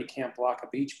receiver. He can't block a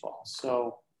beach ball.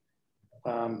 So,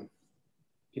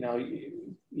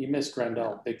 you miss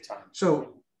Grandal big time.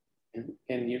 So,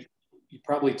 and you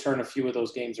probably turn a few of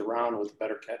those games around with a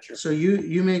better catcher. So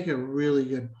you make a really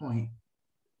good point.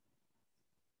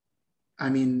 I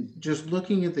mean, just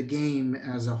looking at the game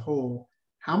as a whole,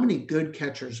 how many good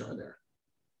catchers are there?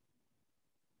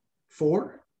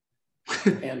 4?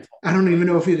 And I don't even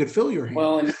know if you could fill your hand.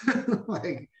 Well, and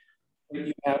like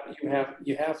you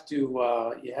have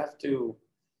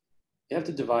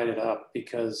to divide it up,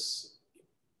 because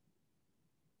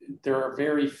there are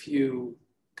very few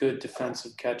good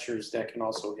defensive catchers that can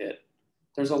also hit.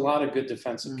 There's a lot of good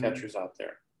defensive catchers out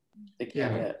there. They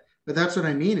can't hit. But that's what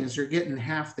I mean, is you're getting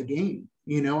half the game.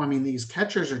 I mean, these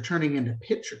catchers are turning into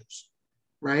pitchers,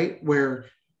 right? Where,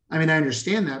 I mean, I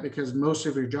understand that because most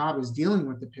of your job is dealing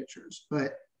with the pitchers.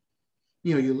 But,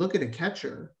 you look at a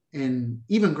catcher, and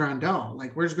even Grandal,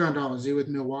 like, where's Grandal? Is he with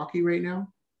Milwaukee right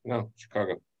now? No,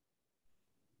 Chicago.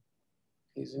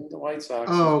 He's in the White Sox.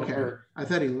 Oh, okay. I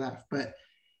thought he left. But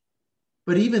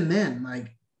even then,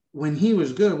 like, when he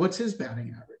was good, what's his batting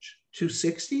average?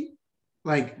 260?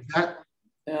 Like that?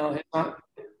 No,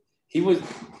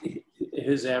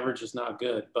 his average is not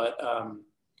good, but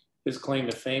his claim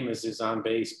to fame is his on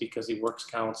base, because he works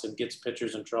counts and gets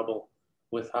pitchers in trouble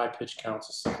with high pitch counts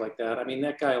and stuff like that. I mean,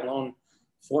 that guy alone,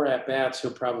 4 at-bats,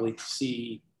 he'll probably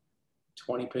see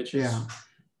 20 pitches. Yeah,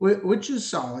 which is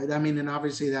solid. I mean, and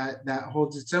obviously that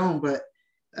holds its own, but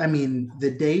I mean,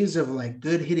 the days of like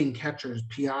good hitting catchers,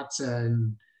 Piazza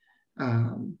and,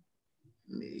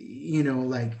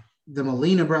 like the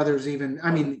Molina brothers, even,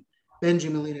 I mean,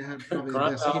 Benji Molina had probably the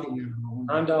best hitting.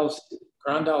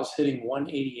 Grandal's hitting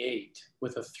 188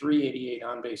 with a 388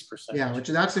 on base percentage.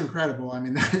 Yeah, that's incredible. I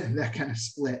mean, that kind of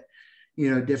split,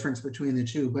 difference between the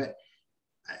two. But,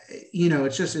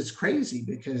 it's crazy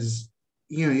because,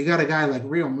 you got a guy like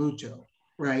Real Muto,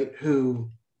 right? Who,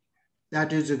 that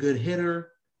dude's a good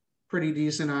hitter, pretty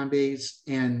decent on base,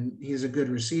 and he's a good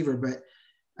receiver. But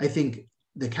I think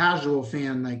the casual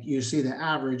fan, like, you see the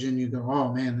average and you go,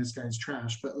 oh man, this guy's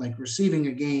trash. But like, receiving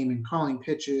a game and calling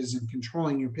pitches and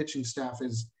controlling your pitching staff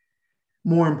is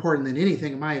more important than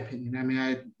anything, in my opinion. I mean, I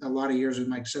had a lot of years with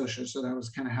Mike Scioscia, so that was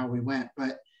kind of how we went.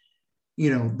 But,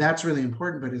 that's really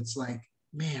important. But it's like,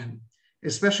 man,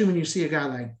 especially when you see a guy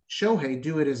like Shohei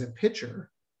do it as a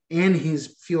pitcher and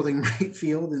he's fielding right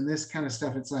field and this kind of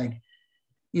stuff. It's like,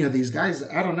 these guys,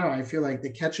 I don't know. I feel like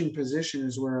the catching position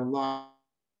is where a lot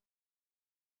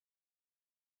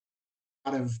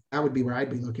of, that would be where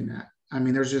I'd be looking at. I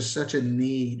mean, there's just such a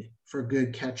need for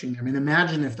good catching. I mean,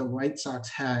 imagine if the White Sox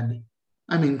had,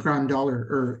 Grandal,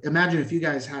 or imagine if you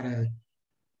guys had a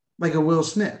Will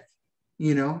Smith,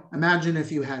 imagine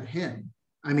if you had him.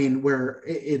 I mean, where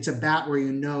it's a bat where,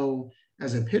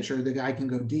 as a pitcher, the guy can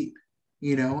go deep,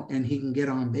 and he can get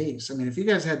on base. I mean, if you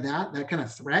guys had that kind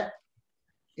of threat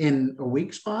in a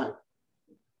weak spot,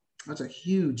 that's a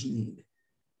huge need.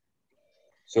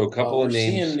 So a couple of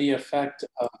names. Seeing the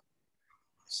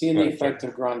effect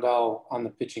of Grandal on the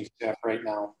pitching staff right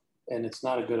now, and it's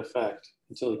not a good effect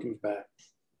until he comes back.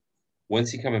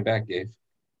 When's he coming back, Dave?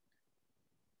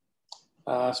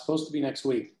 Supposed to be next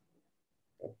week.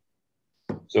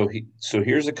 So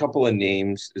here's a couple of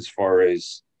names as far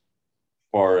as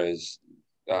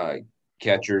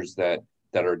catchers that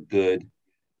are good,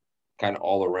 kind of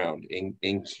all around,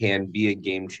 and can be a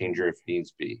game changer if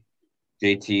needs be.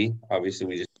 JT, obviously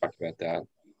we just talked about that.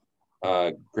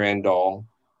 Grandal,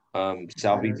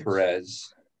 Salvi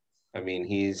Perez. I mean,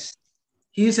 he's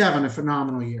having a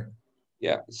phenomenal year.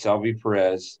 Yeah, Salvi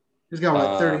Perez. He's got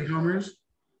like 30 homers.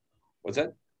 What's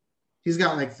that? He's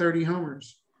got like 30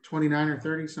 homers, 29 or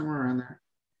 30, somewhere around there.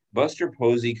 Buster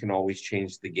Posey can always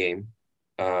change the game.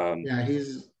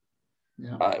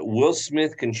 Will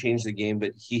Smith can change the game,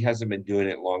 but he hasn't been doing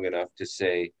it long enough to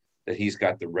say that he's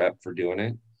got the rep for doing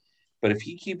it. But if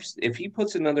he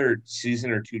puts another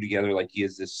season or two together like he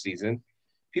is this season,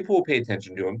 people will pay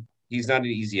attention to him. He's not an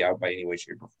easy out by any way,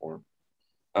 shape, or form.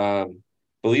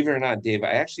 Believe it or not, Dave,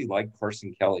 I actually like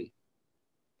Carson Kelly.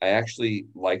 I actually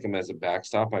like him as a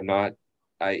backstop.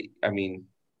 I mean,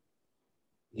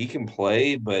 he can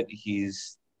play, but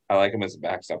I like him as a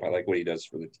backstop. I like what he does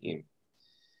for the team.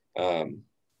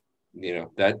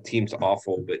 That team's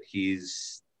awful, but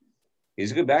he's a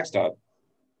good backstop.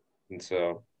 And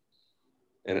so,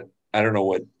 and I don't know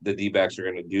what the D-backs are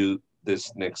going to do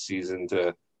this next season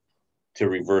to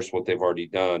reverse what they've already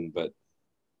done, but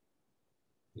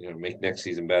make next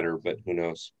season better, but who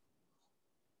knows?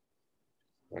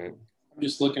 Right. I'm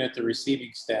just looking at the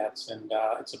receiving stats, and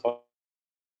it's a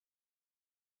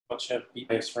bunch of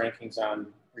BS rankings on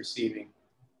receiving.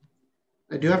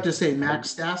 I do have to say,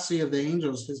 Max Stassi of the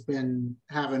Angels has been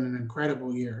having an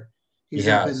incredible year. He's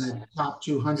up in the top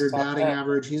 200 batting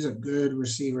average. He's a good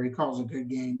receiver. He calls a good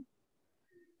game.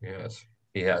 Yes,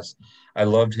 he has. I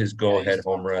loved his go-ahead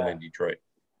home run in Detroit.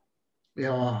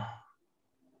 Yeah.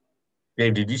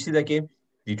 Dave, did you see that game?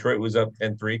 Detroit was up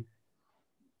 10-3.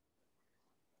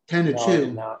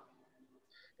 10-2. No,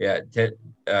 yeah,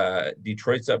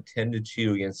 Detroit's up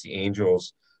 10-2 against the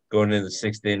Angels going into the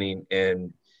 6th inning,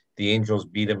 and the Angels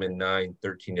beat them in 9,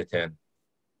 13-10.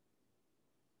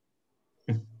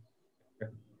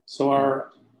 So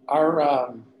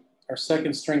our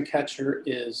second string catcher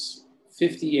is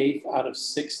 58th out of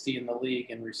 60 in the league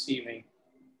in receiving.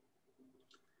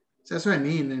 So that's what I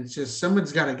mean. It's just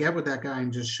someone's got to get with that guy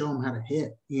and just show him how to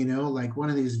hit. You know, like one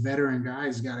of these veteran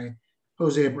guys got to,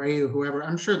 Jose Abreu, whoever.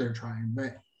 I'm sure they're trying,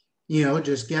 but you know,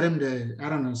 just get him to, I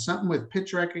don't know, something with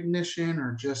pitch recognition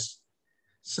or just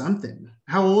something.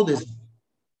 How old is he?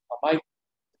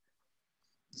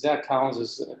 Zach Collins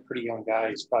is a pretty young guy.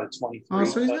 He's probably 23. Oh,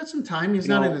 so he's got some time. He's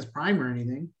not in his prime or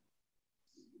anything.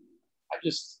 I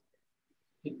just,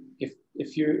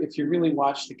 if you really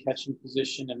watch the catching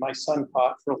position, and my son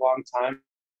caught for a long time,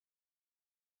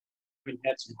 and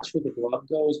had some touch where the glove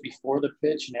goes before the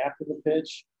pitch and after the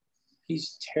pitch,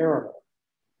 he's terrible.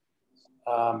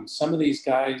 Some of these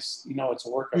guys, you know, it's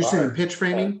a work of art. You're saying pitch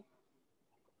framing?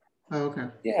 Oh, okay.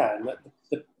 Yeah, and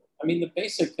the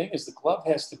basic thing is the glove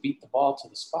has to beat the ball to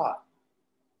the spot.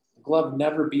 The glove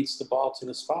never beats the ball to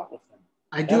the spot with him.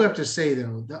 I do have to say,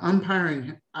 though, the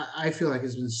umpiring, I feel like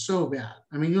has been so bad.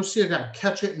 I mean, you'll see a guy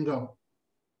catch it and go,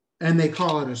 and they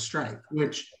call it a strike,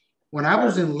 which when I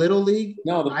was in Little League,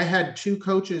 I had two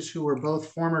coaches who were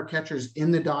both former catchers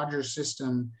in the Dodgers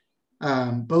system.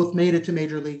 Both made it to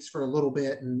major leagues for a little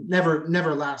bit and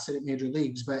never lasted at major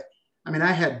leagues. But I mean,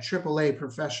 I had AAA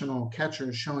professional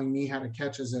catchers showing me how to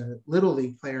catch as a Little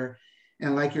League player.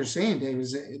 And like you're saying, Dave,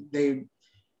 is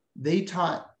they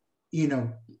taught, you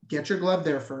know, get your glove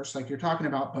there first, like you're talking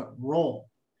about, but roll.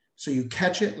 So you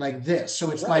catch it like this.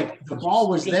 So it's like the ball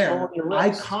was there.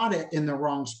 I caught it in the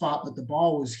wrong spot, but the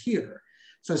ball was here.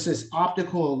 So it's this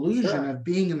optical illusion of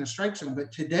being in the strike zone.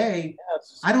 But today,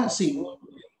 I don't see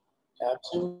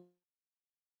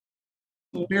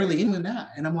barely even that.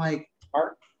 And I'm like,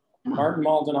 Martin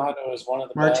Maldonado is one of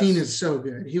the Martin best. is so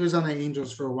good. He was on the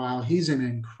Angels for a while. He's an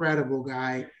incredible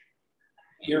guy.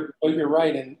 You're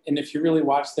right. And if you really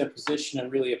watch that position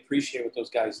and really appreciate what those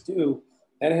guys do,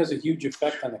 that has a huge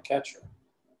effect on the catcher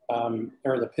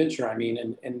or the pitcher, I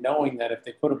mean, and knowing that if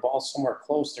they put a ball somewhere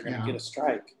close, they're going to get a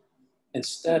strike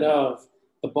instead of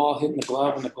the ball hitting the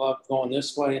glove and the glove going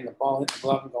this way and the ball hitting the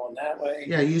glove and going that way.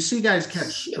 Yeah, you see guys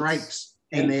catch strikes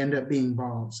and they end up being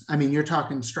balls. I mean, you're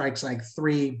talking strikes like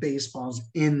 3 baseballs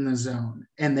in the zone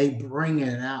and they bring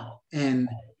it out. And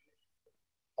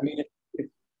I mean,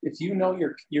 if you know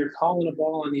you're calling a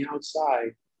ball on the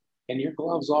outside and your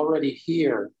glove's already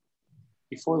here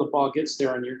before the ball gets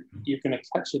there and you're going to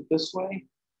catch it this way,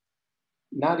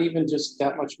 not even just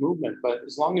that much movement, but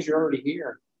as long as you're already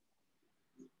here,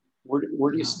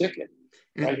 where do you stick it?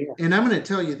 Right here. And I'm going to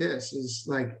tell you this is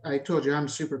like I told you, I'm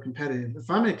super competitive. If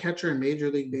I'm a catcher in Major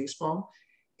League Baseball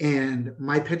and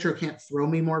my pitcher can't throw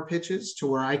me more pitches to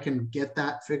where I can get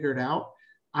that figured out,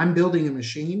 I'm building a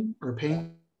machine or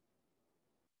paying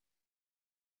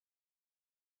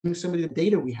somebody the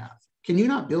data we have. Can you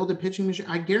not build a pitching machine?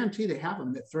 I guarantee they have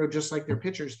them that throw just like their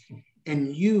pitchers.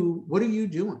 And what are you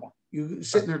doing? You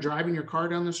sitting there driving your car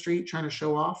down the street, trying to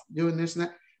show off, doing this and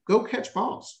that. Go catch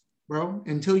balls, bro.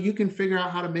 Until you can figure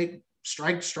out how to make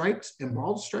strikes and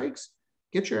ball strikes,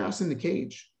 get your ass in the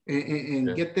cage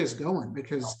and get this going,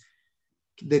 because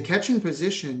the catching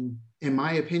position, in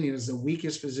my opinion, is the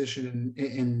weakest position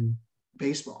in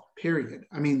baseball, period.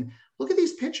 I mean, look at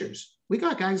these pitchers. We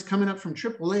got guys coming up from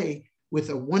AAA with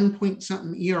a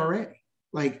 1-point-something ERA.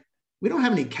 Like, we don't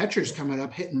have any catchers coming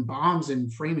up hitting bombs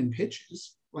and framing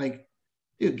pitches. Like,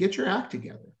 dude, get your act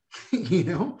together. You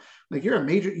know, like you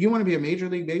want to be a Major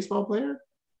League Baseball player?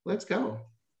 Let's go.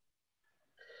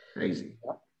 Crazy.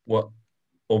 Well,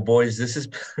 boys, this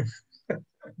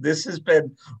has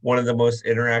been one of the most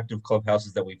interactive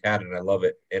clubhouses that we've had, and I love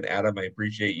it. And Adam, I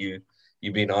appreciate you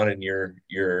being on and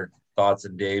your thoughts,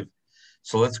 and Dave.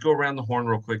 So let's go around the horn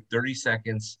real quick. 30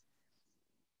 seconds.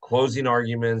 Closing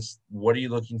arguments. What are you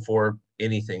looking for?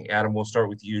 Anything. Adam, we'll start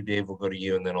with you. Dave, we'll go to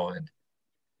you, and then I'll end.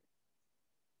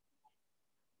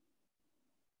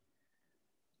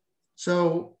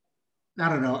 So, I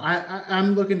don't know.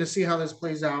 I'm looking to see how this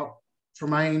plays out. For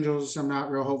my Angels, I'm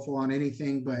not real hopeful on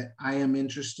anything, but I am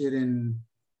interested in,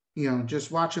 you know,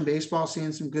 just watching baseball,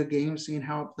 seeing some good games, seeing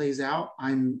how it plays out.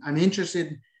 I'm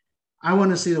interested. I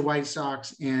want to see the White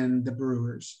Sox and the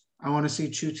Brewers. I want to see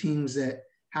two teams that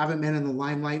haven't been in the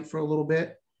limelight for a little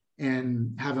bit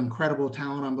and have incredible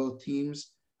talent on both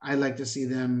teams. I'd like to see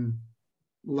them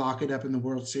lock it up in the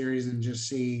World Series and just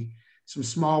see some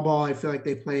small ball. I feel like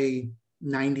they play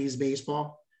 90s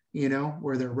baseball,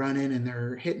 where they're running and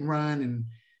they're hit and run and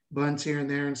bunts here and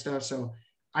there and stuff. So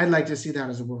I'd like to see that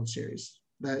as a World Series.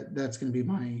 That's going to be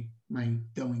my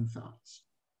going thoughts.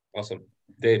 Awesome.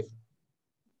 Dave.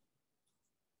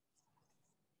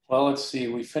 Well, let's see.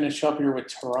 We finish up here with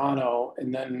Toronto,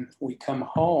 and then we come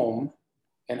home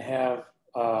and have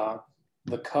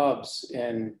the Cubs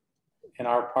in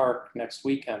our park next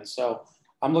weekend. So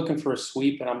I'm looking for a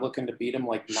sweep, and I'm looking to beat them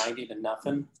like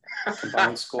 90-0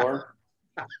 combined score.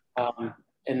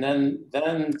 And then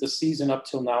the season up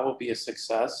till now will be a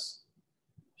success.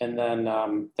 And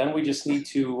then we just need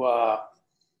to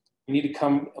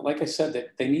come, like I said,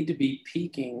 that they need to be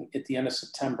peaking at the end of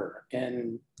September.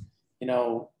 And,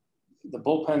 the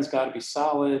bullpen's got to be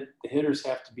solid. The hitters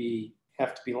have to be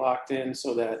locked in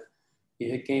so that you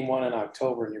hit game 1 in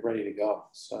October and you're ready to go.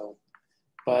 So,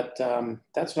 but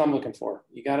that's what I'm looking for.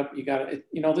 You gotta,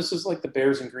 this is like the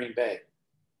Bears in Green Bay.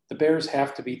 The Bears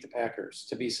have to beat the Packers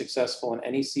to be successful in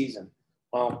any season.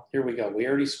 Well, here we go. We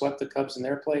already swept the Cubs in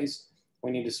their place.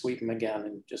 We need to sweep them again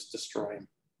and just destroy them.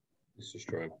 Just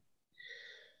destroy them.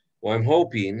 Well, I'm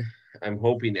hoping,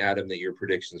 Adam, that your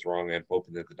prediction's wrong. I'm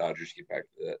hoping that the Dodgers get back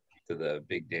to the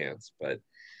big dance. But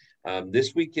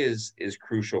this week is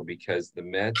crucial because the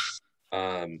Mets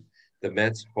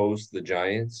host the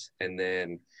Giants, and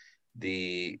then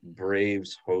the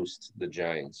Braves host the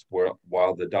Giants.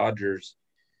 While the Dodgers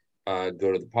go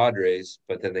to the Padres,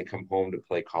 but then they come home to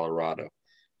play Colorado.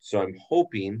 So I'm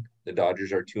hoping the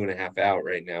Dodgers are 2.5 out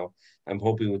right now. I'm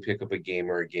hoping we pick up a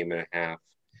game or a game and a half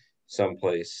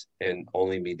someplace and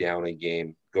only be down a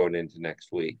game going into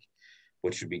next week,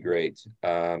 which would be great.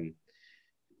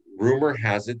 Rumor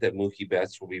has it that Mookie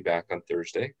Betts will be back on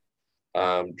Thursday.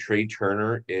 Trey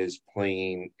Turner is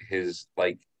playing his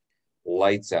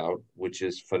lights out, which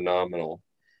is phenomenal.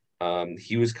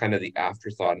 He was kind of the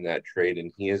afterthought in that trade,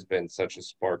 and he has been such a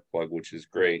spark plug, which is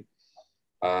great.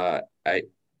 I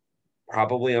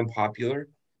probably unpopular.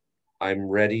 I'm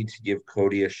ready to give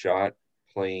Cody a shot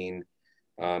playing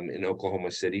in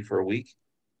Oklahoma City for a week.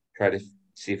 Try to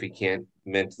see if he can't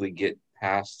mentally get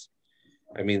past.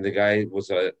 I mean, the guy was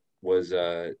a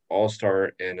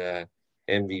all-star and a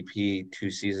MVP 2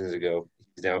 seasons ago.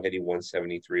 He's now hitting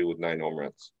 173 with 9 home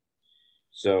runs.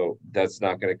 So that's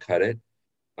not going to cut it.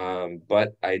 But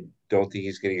I don't think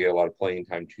he's going to get a lot of playing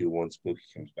time too once Mookie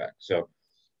comes back. So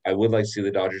I would like to see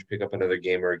the Dodgers pick up another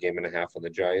game or a game and a half on the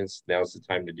Giants. Now's the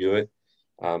time to do it.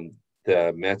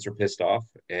 The Mets are pissed off,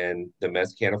 and the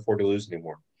Mets can't afford to lose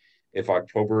anymore. If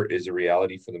October is a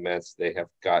reality for the Mets, they have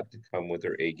got to come with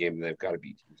their A game, and they've got to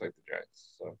beat teams like the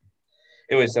Giants. So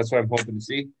anyways, that's what I'm hoping to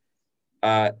see.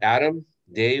 Adam,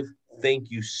 Dave,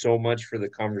 thank you so much for the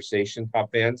conversation,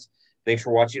 Top fans. Thanks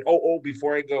for watching.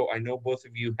 Before I go, I know both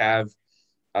of you have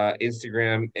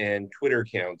Instagram and Twitter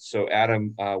accounts. So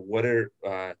Adam,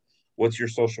 what's your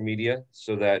social media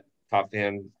so that Top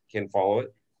Fan can follow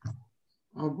it?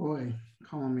 Oh boy,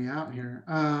 calling me out here.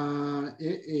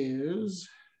 It is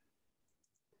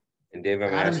and Dave,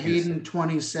 I'm Adam Hayden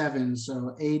 27.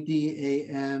 So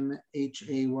ADAMHAYDEN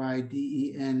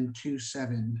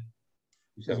 27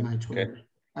 is my Twitter. Okay.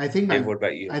 I think Dave, what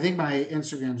about you? I think my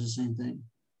Instagram's the same thing.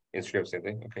 Instagram, same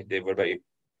thing. Okay, Dave, what about you?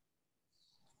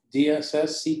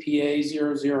 DSS CPA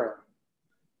 00.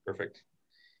 Perfect.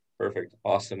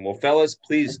 Awesome. Well, fellas,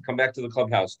 please come back to the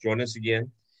clubhouse. Join us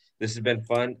again. This has been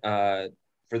fun.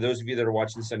 For those of you that are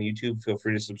watching this on YouTube, feel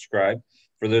free to subscribe.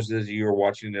 For those of you who are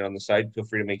watching it on the site, feel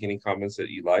free to make any comments that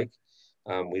you like.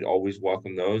 We'd always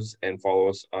welcome those, and follow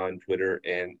us on Twitter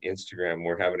and Instagram.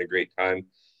 We're having a great time.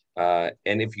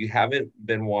 And if you haven't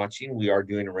been watching, we are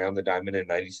doing Around the Diamond in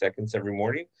 90 seconds every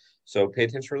morning. So pay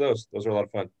attention for those. Those are a lot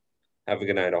of fun. Have a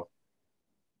good night, all.